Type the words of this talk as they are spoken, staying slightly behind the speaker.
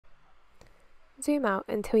Zoom out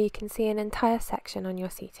until you can see an entire section on your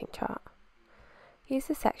seating chart. Use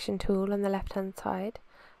the section tool on the left hand side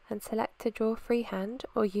and select to draw freehand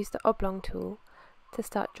or use the oblong tool to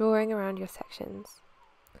start drawing around your sections.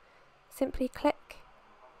 Simply click,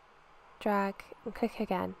 drag and click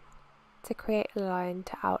again to create a line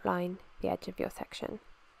to outline the edge of your section.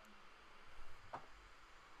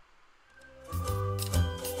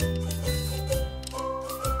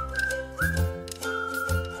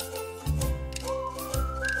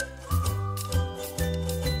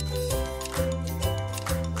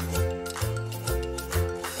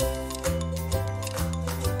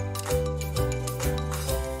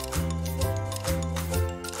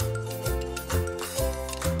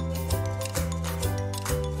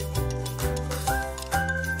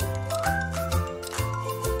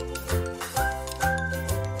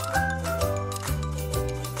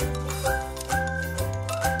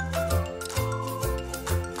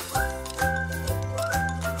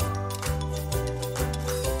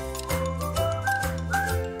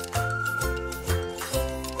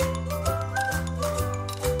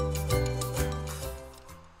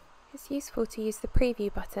 It's useful to use the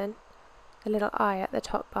preview button, the little eye at the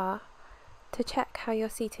top bar, to check how your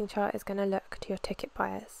seating chart is going to look to your ticket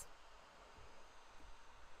buyers.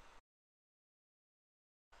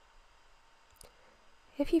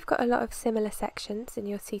 If you've got a lot of similar sections in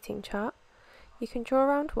your seating chart, you can draw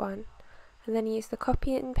around one and then use the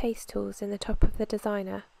copy and paste tools in the top of the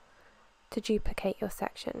designer to duplicate your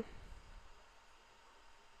section.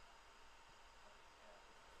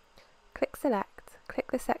 Click Select,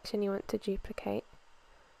 click the section you want to duplicate,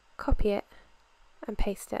 copy it and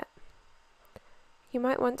paste it. You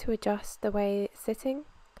might want to adjust the way it's sitting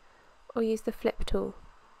or use the flip tool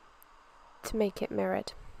to make it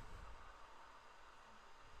mirrored.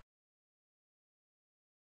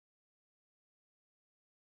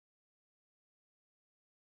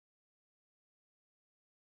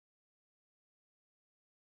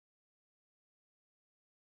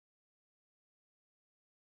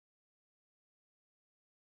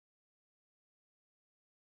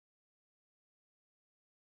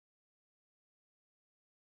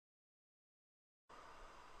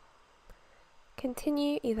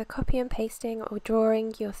 Continue either copy and pasting or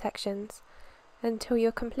drawing your sections until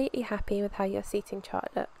you're completely happy with how your seating chart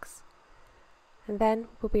looks. And then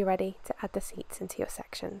we'll be ready to add the seats into your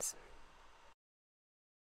sections.